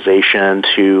monetization,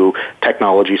 to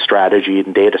technology strategy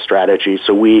and data strategy.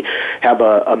 So we have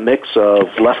a mix of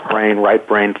left brain, right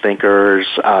brain thinkers,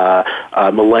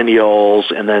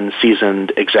 millennials, and then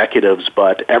seasoned executives,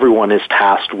 but everyone is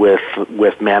tasked with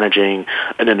managing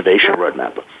an innovation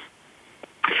roadmap.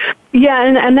 Yeah,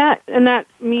 and that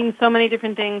means so many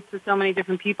different things to so many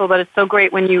different people, but it's so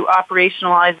great when you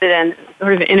operationalize it and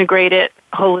sort of integrate it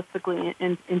holistically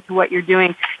into what you're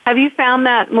doing. Have you found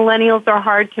that millennials are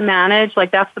hard to manage?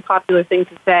 That's the popular thing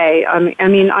to say.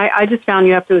 I just found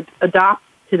you have to adopt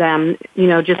to them,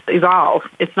 just evolve.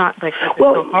 It's not it's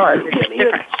so hard. It's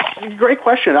different. Great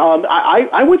question.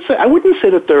 I wouldn't say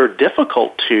that they're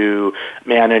difficult to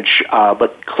manage,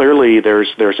 but clearly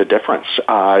there's a difference.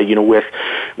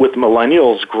 With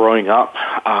millennials growing up,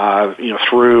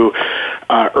 through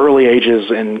early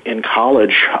ages in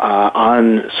college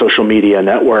on social media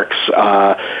networks,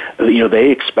 they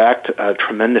expect a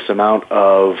tremendous amount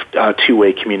of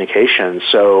two-way communication.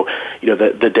 So,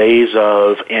 the days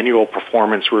of annual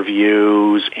performance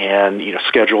reviews and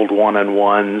scheduled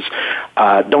one-on-ones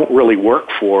don't really work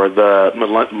for the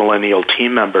millennial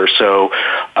team members. So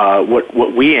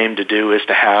what we aim to do is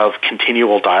to have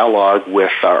continual dialogue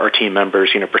with our team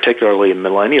members, particularly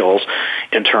millennials,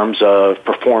 in terms of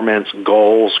performance, goals,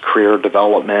 goals, career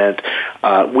development.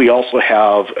 We also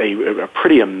have a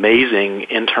pretty amazing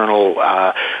internal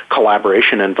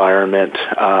collaboration environment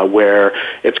where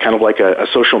it's kind of like a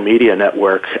social media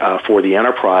network for the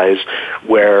enterprise,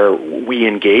 where we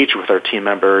engage with our team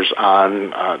members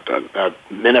on a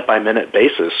minute-by-minute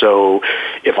basis. So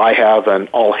if I have an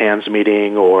all-hands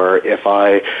meeting, or if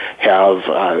I have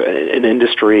an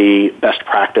industry best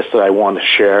practice that I want to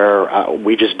share,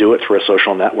 we just do it through a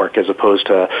social network as opposed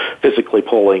to physically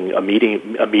pulling a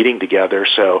meeting together.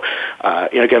 So,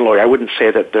 again, Lori, I wouldn't say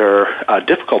that they're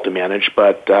difficult to manage,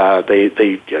 but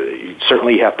they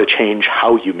certainly have to change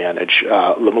how you manage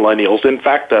the millennials. In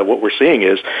fact, what we're seeing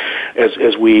is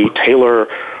as we tailor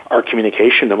our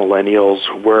communication to millennials,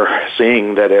 we're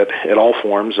seeing that at all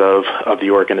forms of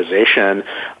the organization,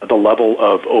 the level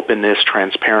of openness,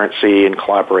 transparency, and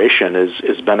collaboration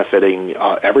is benefiting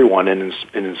everyone and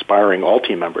inspiring all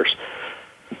team members.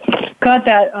 Got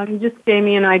that. You just gave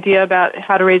me an idea about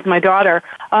how to raise my daughter.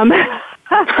 All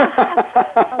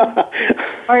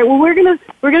right. Well, we're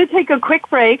gonna take a quick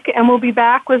break, and we'll be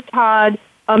back with Todd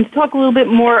to talk a little bit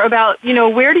more about,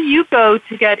 where do you go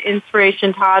to get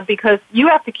inspiration, Todd? Because you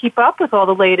have to keep up with all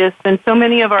the latest, and so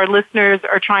many of our listeners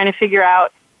are trying to figure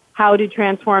out how to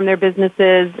transform their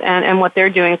businesses and what they're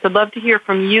doing. So I'd love to hear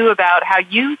from you about how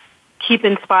you keep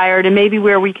inspired and maybe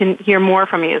where we can hear more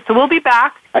from you. So we'll be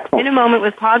back in a moment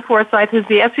with Todd Forsythe, who's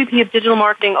the SVP of Digital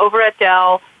Marketing over at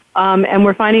Dell, and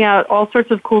we're finding out all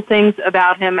sorts of cool things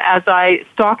about him as I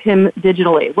stalk him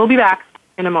digitally. We'll be back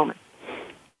in a moment.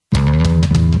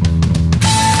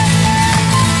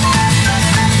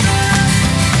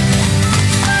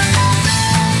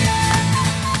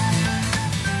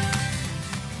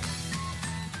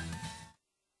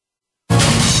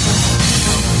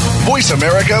 Voice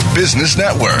America Business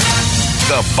Network,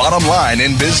 the bottom line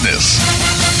in business.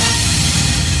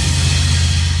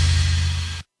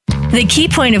 The key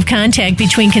point of contact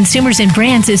between consumers and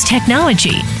brands is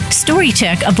technology.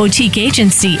 StoryTech, a boutique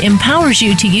agency, empowers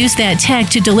you to use that tech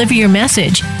to deliver your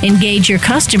message, engage your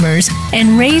customers,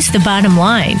 and raise the bottom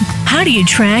line. How do you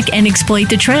track and exploit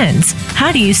the trends?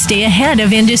 How do you stay ahead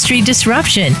of industry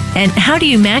disruption? And how do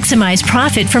you maximize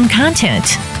profit from content?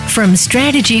 From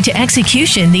strategy to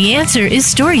execution, the answer is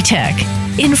StoryTech.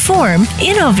 Inform,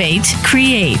 innovate,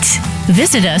 create.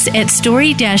 Visit us at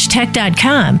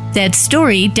story-tech.com. That's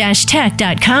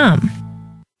story-tech.com.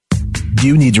 Do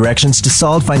you need directions to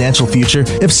solid financial future?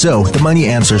 If so, The Money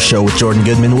Answer Show with Jordan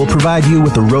Goodman will provide you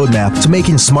with a roadmap to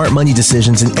making smart money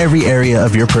decisions in every area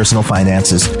of your personal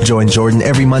finances. Join Jordan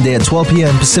every Monday at 12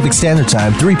 p.m. Pacific Standard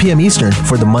Time, 3 p.m. Eastern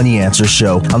for The Money Answer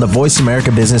Show on the Voice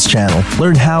America Business Channel.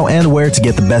 Learn how and where to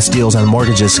get the best deals on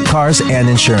mortgages, cars, and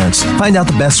insurance. Find out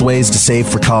the best ways to save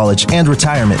for college and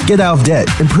retirement. Get out of debt,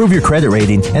 improve your credit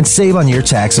rating, and save on your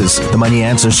taxes. The Money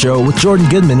Answer Show with Jordan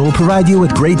Goodman will provide you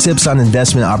with great tips on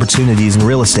investment opportunities in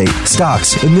real estate,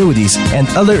 stocks, annuities, and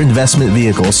other investment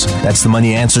vehicles. That's The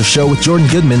Money Answer Show with Jordan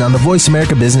Goodman on the Voice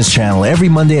America Business Channel every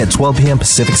Monday at 12 p.m.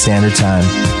 Pacific Standard Time.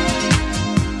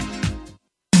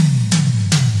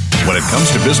 When it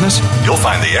comes to business, you'll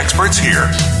find the experts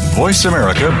here. Voice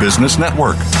America Business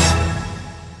Network.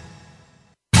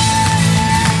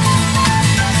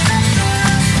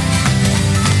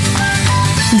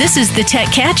 This is the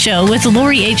Tech Cat Show with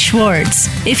Lori H. Schwartz.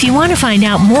 If you want to find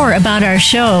out more about our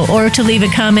show or to leave a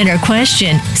comment or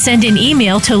question, send an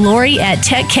email to Lori at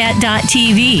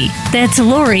techcat.tv. That's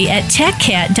Lori at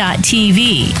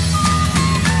techcat.tv.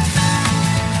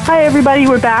 Hi, everybody.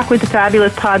 We're back with the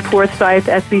fabulous Todd Forsythe,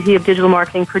 SVP of Digital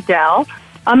Marketing for Dell.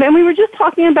 And we were just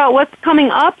talking about what's coming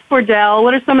up for Dell.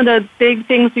 What are some of the big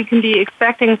things we can be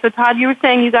expecting? So, Todd, you were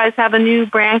saying you guys have a new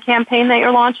brand campaign that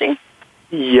you're launching?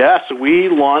 Yes, we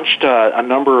launched a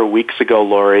number of weeks ago,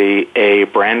 Lori, a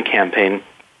brand campaign.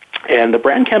 And the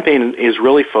brand campaign is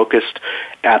really focused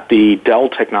at the Dell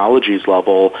Technologies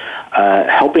level,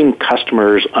 helping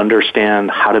customers understand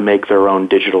how to make their own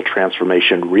digital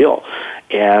transformation real.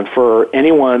 And for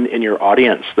anyone in your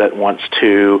audience that wants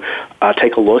to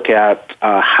take a look at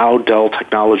how Dell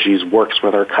Technologies works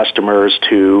with our customers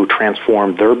to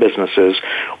transform their businesses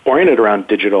oriented around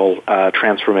digital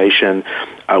transformation,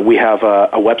 we have a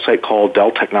website called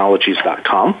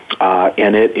delltechnologies.com,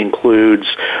 and it includes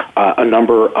a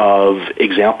number of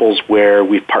examples where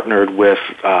we've partnered with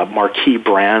marquee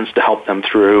brands to help them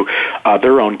through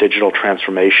their own digital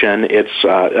transformation. It's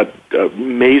an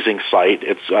amazing site.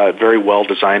 It's very well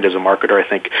designed as a marketer. I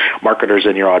think marketers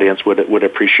in your audience would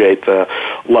appreciate the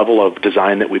level of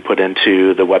design that we put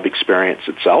into the web experience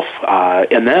itself.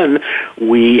 And then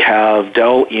we have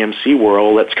Dell EMC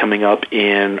World that's coming up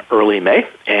in early May,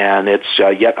 and it's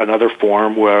yet another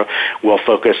forum where we'll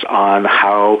focus on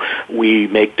how we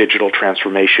make digital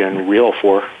transformation real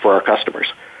for our customers.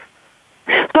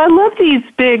 So I love these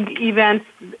big events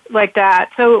like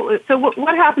that. So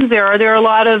what happens there? Are there a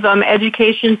lot of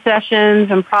education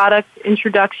sessions and product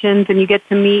introductions, and you get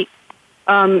to meet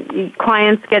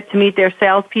clients, get to meet their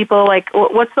salespeople? Like,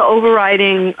 what's the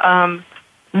overriding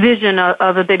vision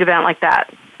of a big event like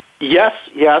that? Yes,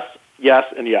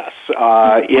 and yes.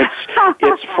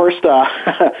 It's first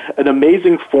an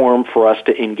amazing forum for us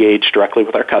to engage directly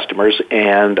with our customers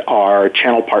and our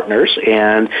channel partners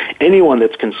and anyone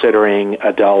that's considering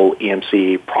a Dell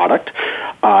EMC product.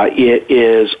 It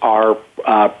is our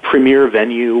premier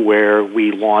venue where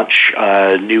we launch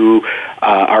our new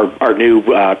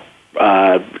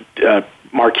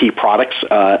marquee products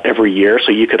every year,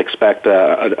 so you could expect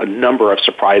a number of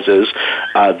surprises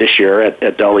this year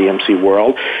at Dell EMC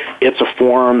World. It's a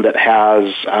forum that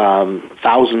has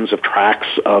thousands of tracks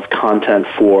of content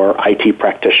for IT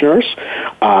practitioners,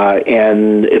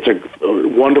 and it's a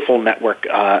wonderful network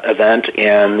event,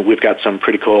 and we've got some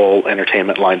pretty cool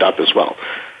entertainment lined up as well.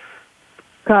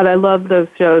 God, I love those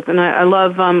shows, and I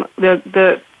love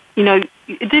the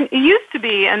it used to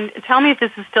be, and tell me if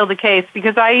this is still the case,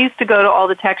 because I used to go to all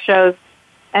the tech shows,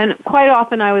 and quite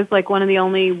often I was like one of the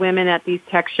only women at these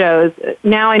tech shows.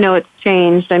 Now I know it's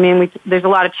changed. I mean, there's a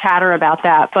lot of chatter about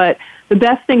that, but the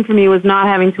best thing for me was not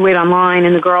having to wait online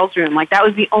in the girls' room. Like, that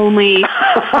was the only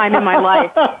time in my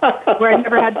life where I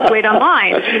never had to wait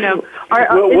online.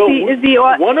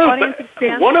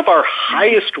 One of our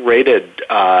highest rated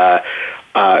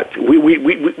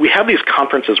we have these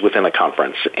conferences within a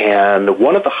conference, and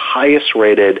one of the highest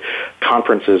rated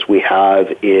conferences we have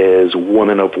is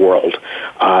Women of World.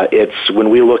 It's when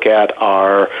we look at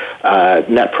our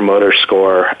Net Promoter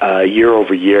Score year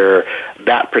over year,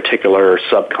 that particular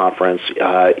sub-conference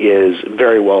is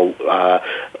very well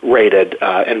rated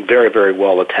and very, very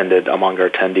well attended among our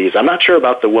attendees. I'm not sure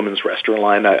about the women's restroom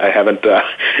line. I haven't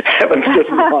stood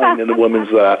in line in the women's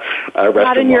restroom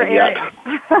line yet.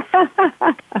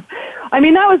 I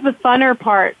mean, that was the funner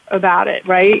part about it,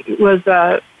 right? Was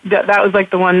that was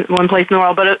like the one place in the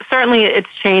world, but certainly it's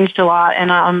changed a lot,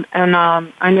 and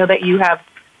I know that you have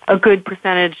a good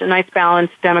percentage, a nice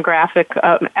balanced demographic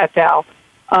at Dell.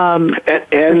 And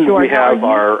sure. We have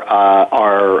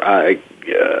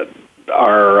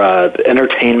our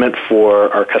entertainment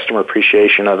for our customer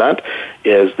appreciation event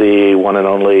is the one and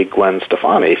only Gwen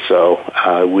Stefani. So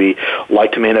we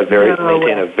like to maintain a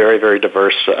very, very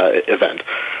diverse event.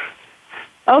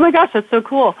 Oh my gosh, that's so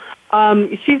cool.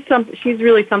 She's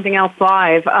really something else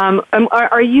live.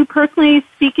 Are you personally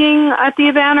speaking at the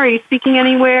event? Are you speaking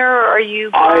anywhere? Or are you?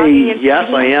 Yes,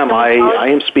 I am. I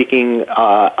am speaking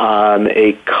on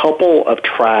a couple of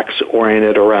tracks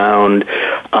oriented around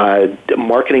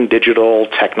marketing, digital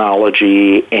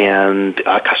technology, and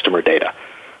customer data.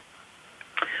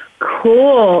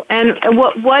 Cool. And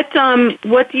what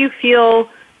do you feel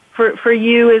for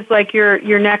you is like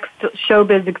your next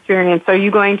showbiz experience? Are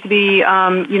you going to be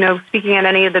speaking at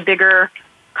any of the bigger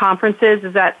conferences?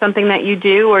 Is that something that you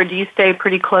do, or do you stay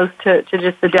pretty close to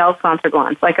just the Dell sponsored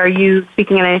ones? Like, are you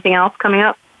speaking at anything else coming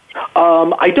up?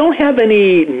 I don't have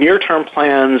any near-term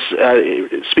plans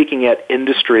speaking at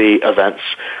industry events,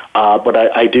 but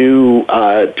I do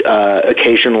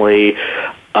occasionally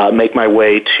make my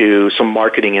way to some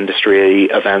marketing industry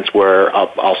events where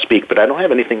I'll speak, but I don't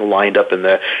have anything lined up in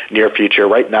the near future.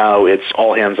 Right now, it's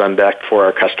all hands on deck for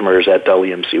our customers at Dell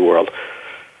EMC World.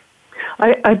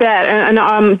 I bet.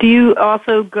 And do you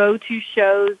also go to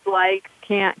shows like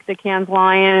the Cannes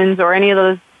Lions or any of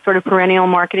those sort of perennial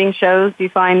marketing shows? Do you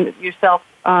find yourself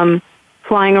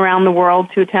flying around the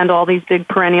world to attend all these big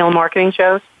perennial marketing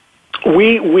shows?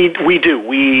 We do.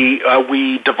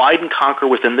 We divide and conquer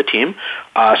within the team.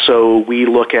 So we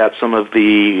look at some of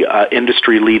the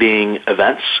industry leading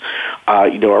events,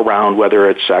 around whether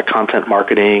it's content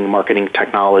marketing, marketing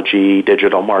technology,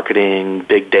 digital marketing,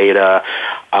 big data.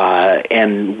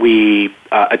 and we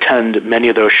attend many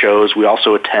of those shows. We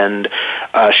also attend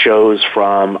shows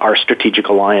from our strategic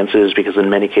alliances because in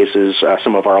many cases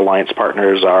some of our alliance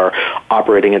partners are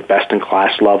operating at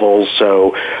best-in-class levels.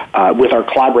 So with our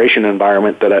collaboration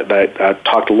environment that I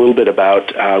talked a little bit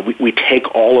about, we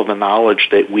take all of the knowledge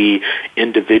that we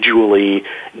individually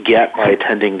get by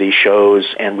attending these shows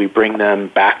and we bring them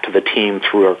back to the team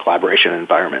through our collaboration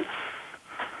environment.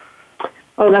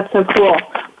 Oh, that's so cool.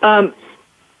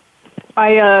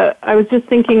 I was just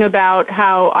thinking about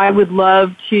how I would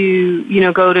love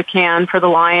to, go to Cannes for the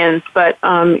Lions, but,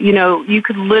 you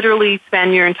could literally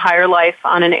spend your entire life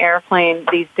on an airplane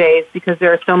these days because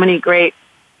there are so many great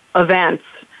events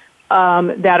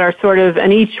that are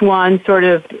and each one sort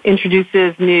of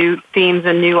introduces new themes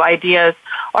and new ideas.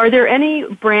 Are there any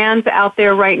brands out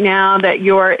there right now that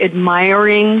you're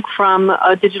admiring from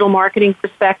a digital marketing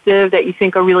perspective that you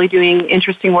think are really doing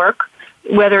interesting work?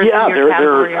 Whether it's in your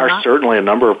category there are certainly a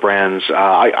number of brands.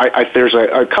 There's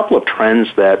a couple of trends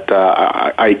that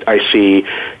I see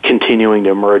continuing to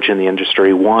emerge in the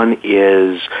industry. One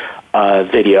is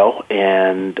video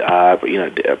and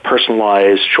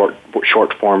personalized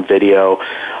short form video,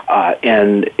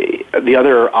 and the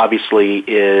other obviously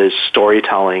is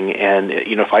storytelling. And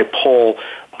if I pull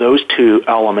those two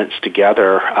elements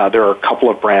together, there are a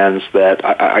couple of brands that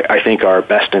I think are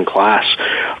best in class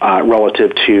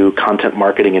relative to content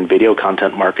marketing and video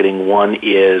content marketing. One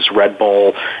is Red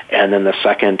Bull, and then the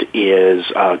second is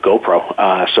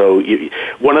GoPro. So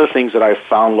one of the things that I've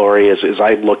found, Lori, is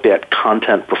I've looked at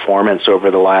content performance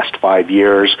over the last 5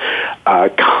 years.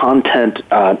 Content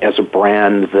as a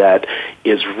brand that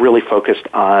is really focused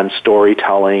on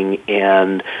storytelling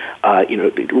and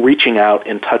reaching out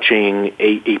and touching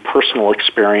a personal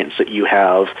experience that you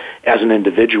have as an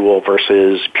individual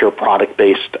versus pure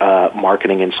product-based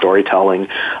marketing and storytelling.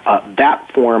 That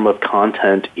form of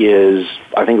content is,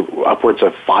 I think, upwards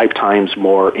of 5 times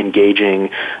more engaging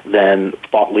than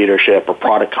thought leadership or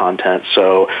product content.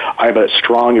 So I have a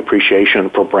strong appreciation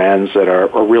for brands that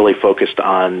are really focused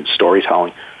on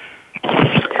storytelling.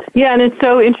 Yeah, and it's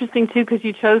so interesting, too, because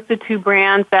you chose the two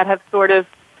brands that have sort of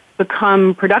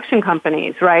become production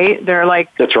companies, right? They're like,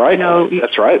 that's right.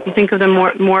 That's right. You think of them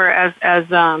more as as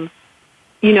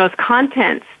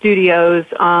content studios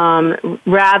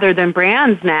rather than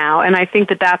brands now, and I think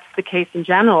that that's the case in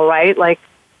general, right? Like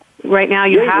right now,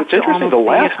 you have to. It's interesting. The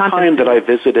last time that I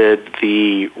visited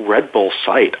the Red Bull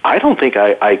site, I don't think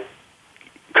I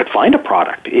could find a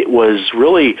product. It was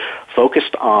really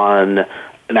focused on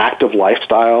an active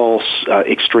lifestyle,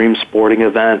 extreme sporting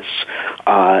events,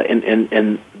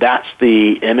 and that's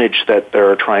the image that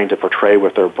they're trying to portray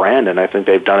with their brand, and I think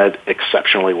they've done it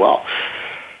exceptionally well.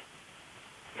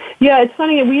 Yeah, it's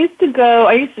funny. I used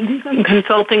to do some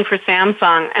consulting for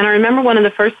Samsung, and I remember one of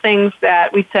the first things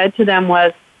that we said to them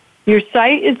was, your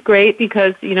site is great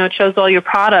because, it shows all your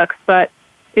products, but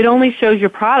it only shows your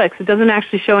products. It doesn't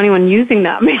actually show anyone using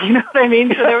them. You know what I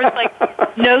mean? So there was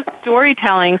no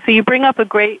storytelling. So you bring up a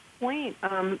great point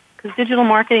because digital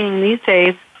marketing these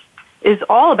days is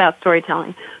all about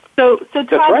storytelling. So Todd,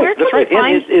 where can we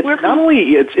find? And it's not only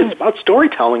it's about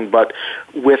storytelling, but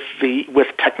with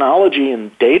technology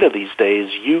and data these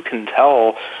days, you can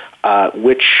tell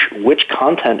which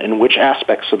content and which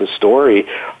aspects of the story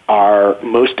are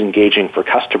most engaging for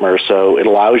customers. So it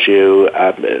allows you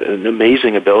an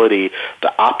amazing ability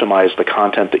to optimize the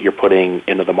content that you're putting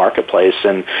into the marketplace.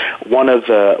 And one of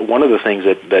the things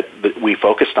that we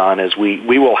focused on is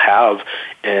we will have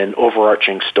an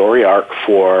overarching story arc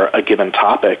for a given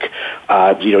topic,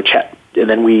 and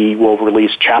then we will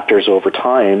release chapters over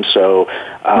time. So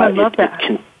I love that.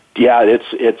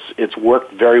 It's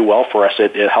worked very well for us.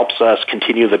 It helps us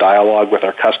continue the dialogue with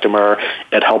our customer.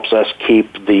 It helps us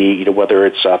keep the whether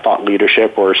it's thought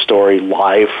leadership or a story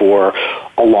live for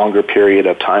a longer period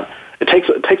of time. It takes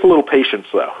a little patience,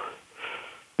 though.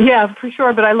 Yeah, for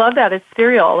sure. But I love that. It's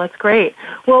serial. That's great.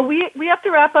 Well, we have to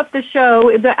wrap up the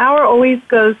show. The hour always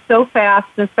goes so fast,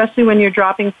 especially when you're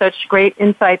dropping such great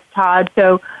insights, Todd.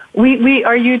 So we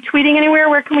are you tweeting anywhere?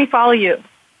 Where can we follow you?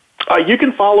 You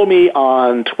can follow me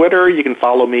on Twitter. You can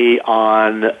follow me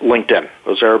on LinkedIn.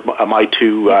 Those are my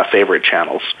two favorite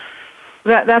channels.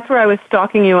 That's where I was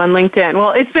stalking you on LinkedIn.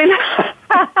 Well, it's been,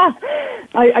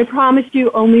 I promised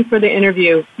you only for the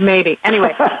interview, maybe.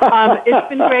 Anyway, it's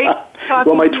been great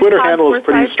talking Well, my to Twitter Todd handle Forsythe. is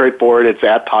pretty straightforward. It's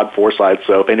at Todd Forsythe,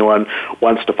 so if anyone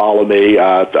wants to follow me,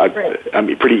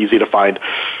 I'm pretty easy to find.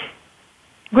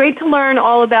 Great to learn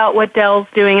all about what Dell's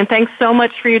doing, and thanks so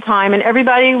much for your time. And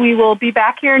everybody, we will be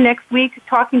back here next week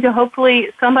talking to hopefully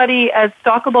somebody as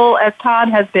stalkable as Todd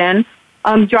has been.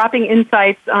 dropping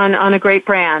insights on a great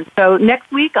brand. So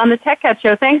next week on the Tech Cat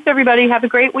Show. Thanks, everybody. Have a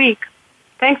great week.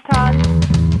 Thanks, Todd.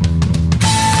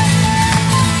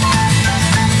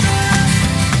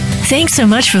 Thanks so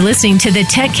much for listening to the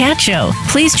Tech Cat Show.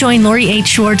 Please join Lori H.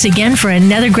 Schwartz again for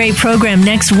another great program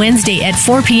next Wednesday at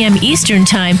 4 p.m. Eastern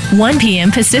Time, 1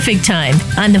 p.m. Pacific Time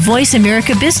on the Voice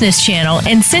America Business Channel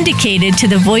and syndicated to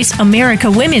the Voice America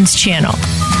Women's Channel.